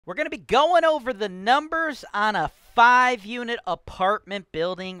We're going to be going over the numbers on a 5-unit apartment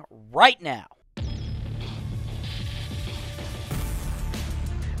building right now.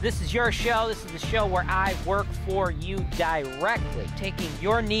 This is your show. This is the show where I work for you directly, taking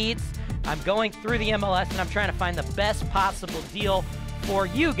your needs. I'm going through the MLS and I'm trying to find the best possible deal for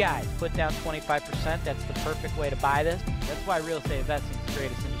you guys. Put down 25%. That's the perfect way to buy this. That's why real estate investing is the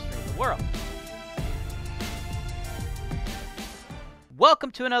greatest industry in the world.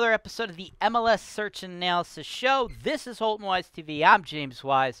 Welcome to another episode of the MLS Search and Analysis Show. This is Holton Wise TV. I'm James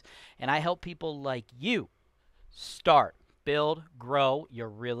Wise, and I help people like you start, build, grow your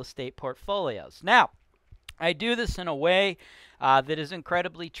real estate portfolios. Now, I do this in a way that is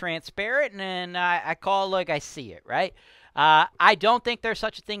incredibly transparent, and I call it like I see it, right? I don't think there's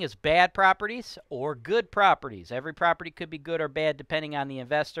such a thing as bad properties or good properties. Every property could be good or bad depending on the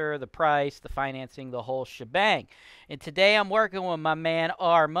investor, the price, the financing, the whole shebang. And today I'm working with my man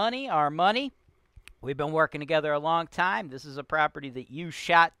R Money. We've been working together a long time. This is a property that you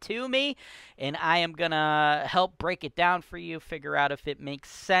shot to me, and I am going to help break it down for you, figure out if it makes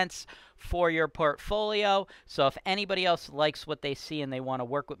sense for your portfolio. So if anybody else likes what they see and they want to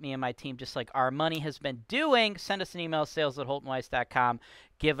work with me and my team just like our money has been doing, send us an email, sales@holtonwise.com.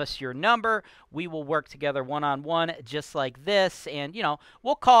 Give us your number. We will work together one-on-one just like this. And, you know,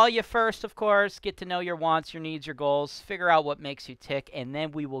 we'll call you first, of course, get to know your wants, your needs, your goals, figure out what makes you tick, and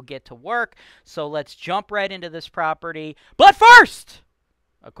then we will get to work. So let's jump right into this property. But first,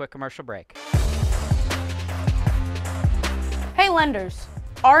 a quick commercial break. Hey lenders,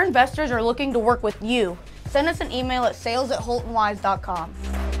 our investors are looking to work with you. Send us an email at sales@holtonwise.com.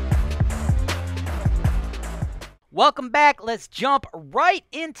 Welcome back. Let's jump right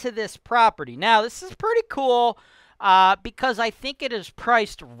into this property. Now, this is pretty cool because I think it is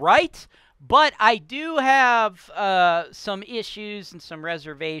priced right, but I do have some issues and some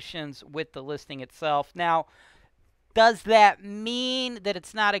reservations with the listing itself. Now, does that mean that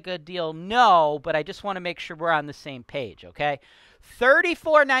it's not a good deal? No, but I just want to make sure we're on the same page, okay?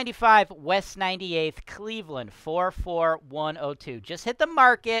 3495 West 98th, Cleveland, 44102. Just hit the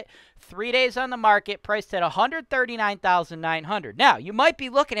market, 3 days on the market, priced at $139,900. Now, you might be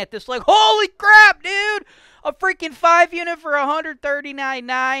looking at this like, holy crap, dude! A freaking 5-unit for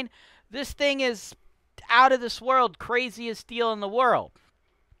 $139,900. This thing is out of this world, craziest deal in the world.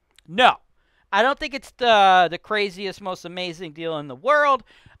 No, I don't think it's the craziest, most amazing deal in the world.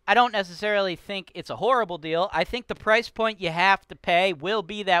 I don't necessarily think it's a horrible deal. I think the price point you have to pay will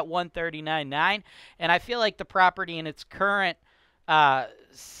be that $139,900, and I feel like the property in its current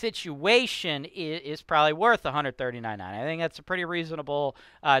situation is probably worth $139,900. I think that's a pretty reasonable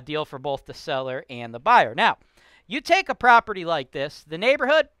deal for both the seller and the buyer. Now, you take a property like this, the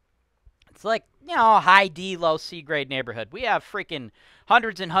neighborhood, it's like, you know, a high D, low C grade neighborhood. We have freaking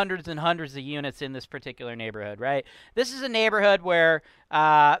hundreds and hundreds and hundreds of units in this particular neighborhood, right? This is a neighborhood where,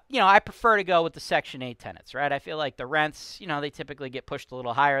 you know, I prefer to go with the Section 8 tenants, right? I feel like the rents, you know, they typically get pushed a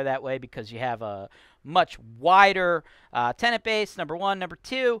little higher that way because you have a much wider tenant base, number one. Number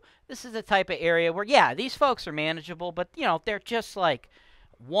two, this is the type of area where, yeah, these folks are manageable, but, you know, they're just like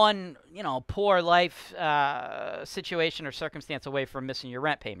one, you know, poor life situation or circumstance away from missing your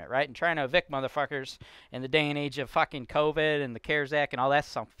rent payment, right? And trying to evict motherfuckers in the day and age of fucking COVID and the CARES Act and all that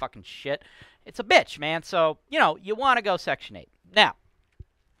some fucking shit. It's a bitch, man. So, you know, you want to go Section 8. Now,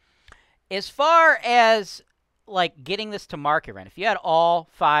 as far as, like, getting this to market rent, if you had all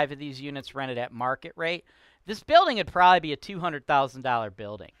 5 of these units rented at market rate, this building would probably be a $200,000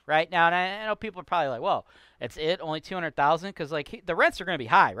 building, right? Now, and I know people are probably like, whoa, that's it? Only $200,000? Because, like, the rents are going to be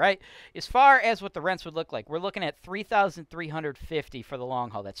high, right? As far as what the rents would look like, we're looking at $3,350 for the long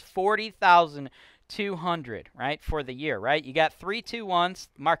haul. That's $40,200, right, for the year, right? You got 3 2-1s,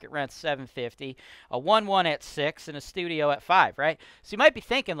 market rent's $750, a 1-1 at $6, and a studio at $5, right? So you might be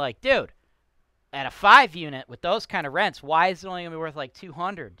thinking, like, dude, at a 5-unit with those kind of rents, why is it only going to be worth like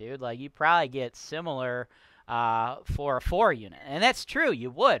 $200, dude? Like, you probably get similar for a 4-unit. And that's true, you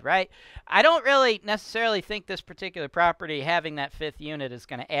would, right? I don't really necessarily think this particular property, having that 5th unit, is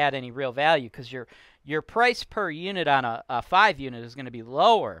going to add any real value because your price per unit on a 5-unit is going to be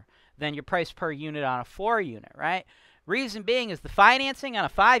lower than your price per unit on a 4-unit, right? Reason being is the financing on a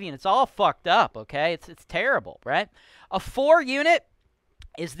 5-unit, it's all fucked up, okay? It's terrible, right? A 4-unit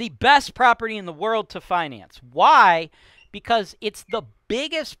is the best property in the world to finance. Why? Because it's the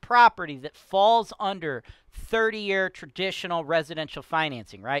biggest property that falls under 30-year traditional residential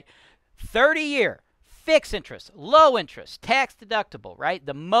financing, right? 30-year, fixed interest, low interest, tax deductible, right?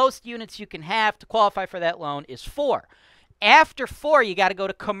 The most units you can have to qualify for that loan is 4. After 4, you got to go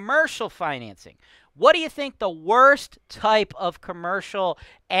to commercial financing, What do you think the worst type of commercial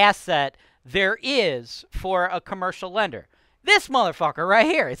asset there is for a commercial lender? This motherfucker right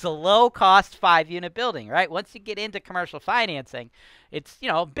here. It's a low-cost 5-unit building, right? Once you get into commercial financing, it's,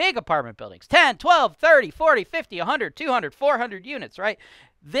 big apartment buildings, 10, 12, 30, 40, 50, 100, 200, 400 units, right?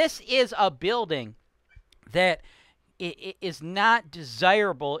 This is a building that is not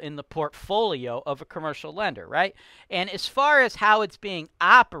desirable in the portfolio of a commercial lender, right? And as far as how it's being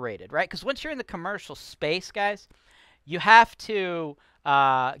operated, right? Because once you're in the commercial space, guys, you have to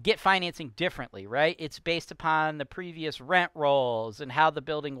get financing differently, right? It's based upon the previous rent rolls and how the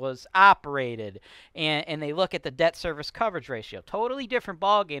building was operated, and they look at the debt service coverage ratio. Totally different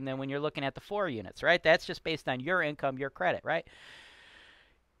ballgame than when you're looking at the 4 units, right? That's just based on your income, your credit, right?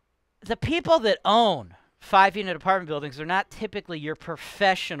 The people that own 5-unit apartment buildings are not typically your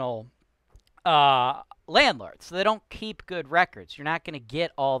professional landlords. So they don't keep good records. You're not going to get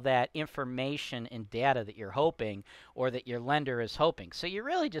all that information and data that you're hoping or that your lender is hoping. So you're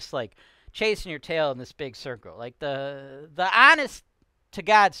really just like chasing your tail in this big circle. Like the honest to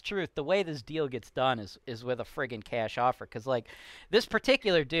God's truth, the way this deal gets done is with a friggin' cash offer. Because like this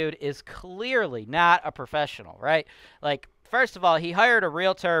particular dude is clearly not a professional, right? Like first of all, he hired a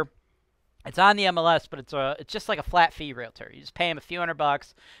realtor. It's on the MLS, but it's just like a flat fee realtor. You just pay them a few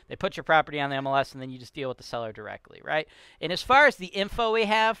 $100. They put your property on the MLS, and then you just deal with the seller directly, right? And as far as the info we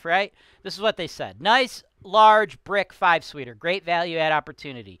have, right, this is what they said. Nice, large brick 5-suiter. Great value add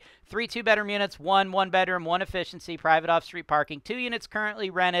opportunity. 3 2-bedroom units, 1 1-bedroom, 1 efficiency, private off-street parking. 2 units currently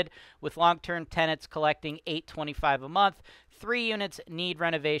rented with long-term tenants collecting $825 a month. 3 units need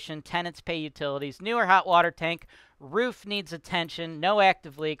renovation. Tenants pay utilities. Newer hot water tank. Roof needs attention. No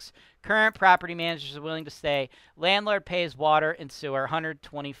active leaks. Current property managers are willing to stay. Landlord pays water and sewer,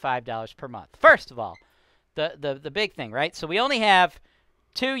 $125 per month. First of all, the big thing, right? So we only have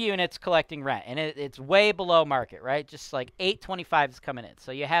 2 units collecting rent, and it's way below market, right? Just like $825 is coming in.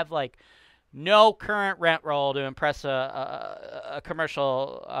 So you have like no current rent roll to impress a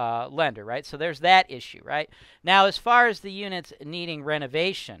commercial lender, right? So there's that issue, right? Now, as far as the units needing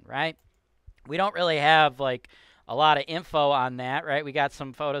renovation, right? We don't really have like a lot of info on that, right? We got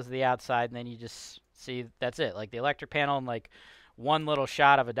some photos of the outside, and then you just see that's it. Like the electric panel and like one little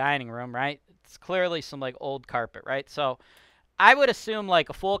shot of a dining room, right? It's clearly some like old carpet, right? So I would assume like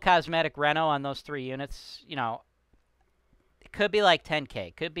a full cosmetic reno on those 3 units, it could be like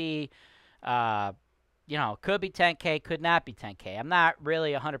 $10K. Could be, could be $10K, could not be $10K. I'm not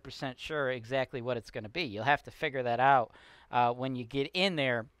really 100% sure exactly what it's going to be. You'll have to figure that out when you get in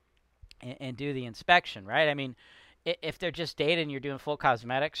there and do the inspection, right? I mean, if they're just dated and you're doing full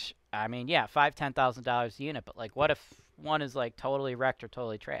cosmetics, I mean, yeah, $5,000-$10,000 a unit. But like, what if one is like totally wrecked or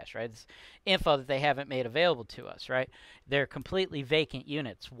totally trash, right? It's info that they haven't made available to us, right? They're completely vacant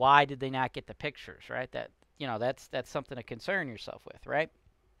units. Why did they not get the pictures, right? That's something to concern yourself with, right?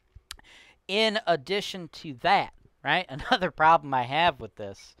 In addition to that, right, another problem I have with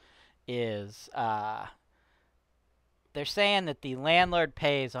this is they're saying that the landlord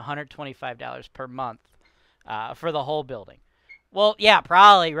pays $125 per month for the whole building. Well, yeah,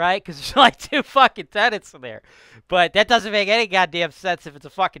 probably, right? Because there's like 2 fucking tenants in there. But that doesn't make any goddamn sense if it's a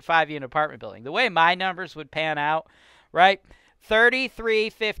fucking 5-unit apartment building. The way my numbers would pan out, right?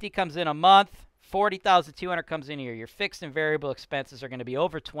 $33.50 comes in a month. $40,200 comes in a year. Your fixed and variable expenses are going to be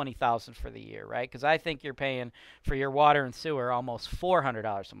over $20,000 for the year, right? Because I think you're paying for your water and sewer almost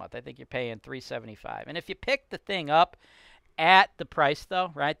 $400 a month. I think you're paying $375. And if you pick the thing up at the price,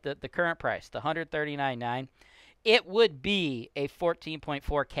 though, right, the current price, the $139.9, it would be a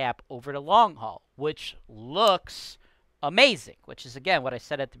 14.4 cap over the long haul, which looks amazing, which is, again, what I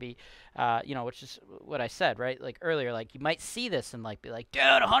said at the which is what I said, right? Like earlier, like you might see this and like be like, dude,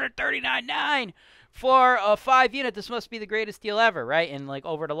 $139.9 for a 5-unit. This must be the greatest deal ever, right? And like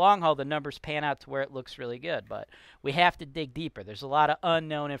over the long haul, the numbers pan out to where it looks really good. But we have to dig deeper. There's a lot of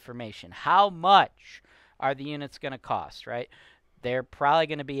unknown information. How much are the units going to cost, right? They're probably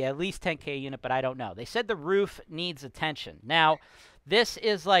going to be at least $10K a unit, but I don't know. They said the roof needs attention. Now, this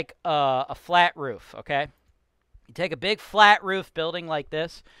is like a flat roof, okay? You take a big flat roof building like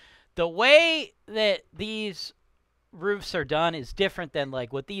this. The way that these roofs are done is different than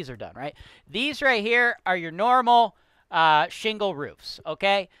like what these are done, right? These right here are your normal shingle roofs,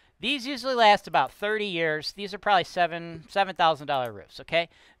 okay? These usually last about 30 years. These are probably $7,000 roofs, okay?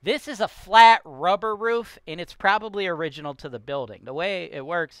 This is a flat rubber roof, and it's probably original to the building. The way it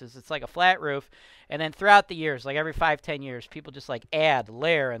works is it's like a flat roof, and then throughout the years, like every 5-10 years, people just like add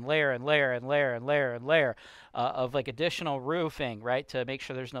layer and layer and layer and layer and layer and layer of like additional roofing, right, to make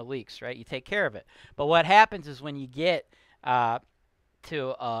sure there's no leaks, right? You take care of it. But what happens is when you get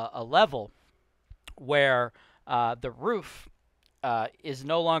to a level where the roof is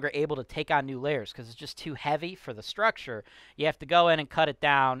no longer able to take on new layers because it's just too heavy for the structure. You have to go in and cut it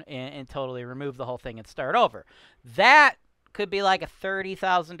down and totally remove the whole thing and start over. That could be like a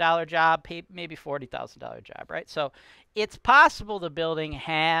 $30,000 job, maybe $40,000 job, right? So it's possible the building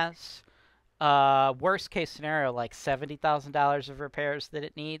has worst case scenario like $70,000 of repairs that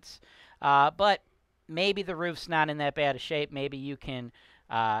it needs, but maybe the roof's not in that bad a shape. Maybe you can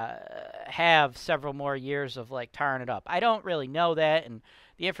have several more years of like tarring it up. I don't really know that, and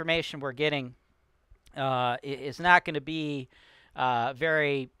the information we're getting is not going to be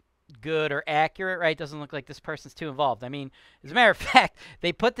very good or accurate, right? Doesn't look like this person's too involved. I mean, as a matter of fact,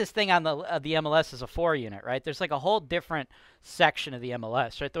 they put this thing on the MLS as a 4-unit, right? There's like a whole different section of the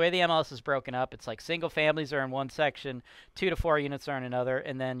MLS, right? The way the MLS is broken up, it's like single families are in one section, 2 to 4 units are in another,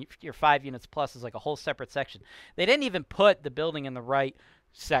 and then your 5 units plus is like a whole separate section. They didn't even put the building in the right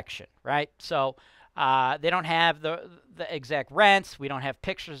section, right? So they don't have the exact rents. We don't have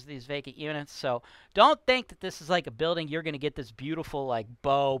pictures of these vacant units. So don't think that this is like a building you're going to get this beautiful like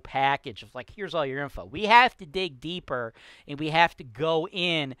bow package of like, here's all your info. We have to dig deeper, and we have to go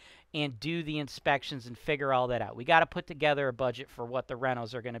in and do the inspections and figure all that out. We got to put together a budget for what the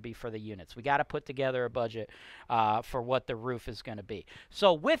rentals are going to be for the units. We got to put together a budget for what the roof is going to be.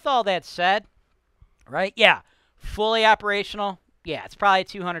 So with all that said, right, yeah, fully operational, yeah, it's probably a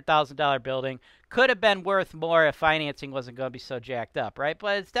 $200,000 building. Could have been worth more if financing wasn't going to be so jacked up, right?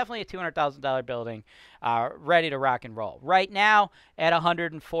 But it's definitely a $200,000 building, ready to rock and roll. Right now, at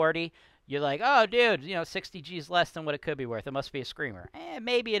 140, you're like, oh, dude, 60 G's less than what it could be worth. It must be a screamer.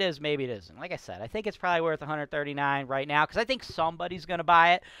 Maybe it is, maybe it isn't. Like I said, I think it's probably worth 139 right now because I think somebody's going to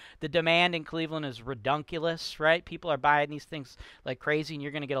buy it. The demand in Cleveland is redunculous, right? People are buying these things like crazy, and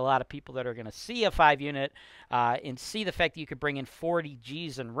you're going to get a lot of people that are going to see a 5-unit and see the fact that you could bring in 40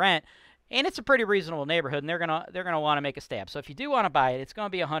 G's in rent. And it's a pretty reasonable neighborhood, and they're gonna want to make a stab. So if you do want to buy it, it's going to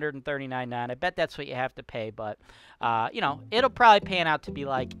be $139.9. I bet that's what you have to pay, but it'll probably pan out to be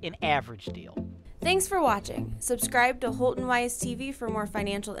like an average deal. Thanks for watching. Subscribe to Holton Wise TV for more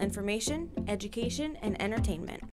financial information, education, and entertainment.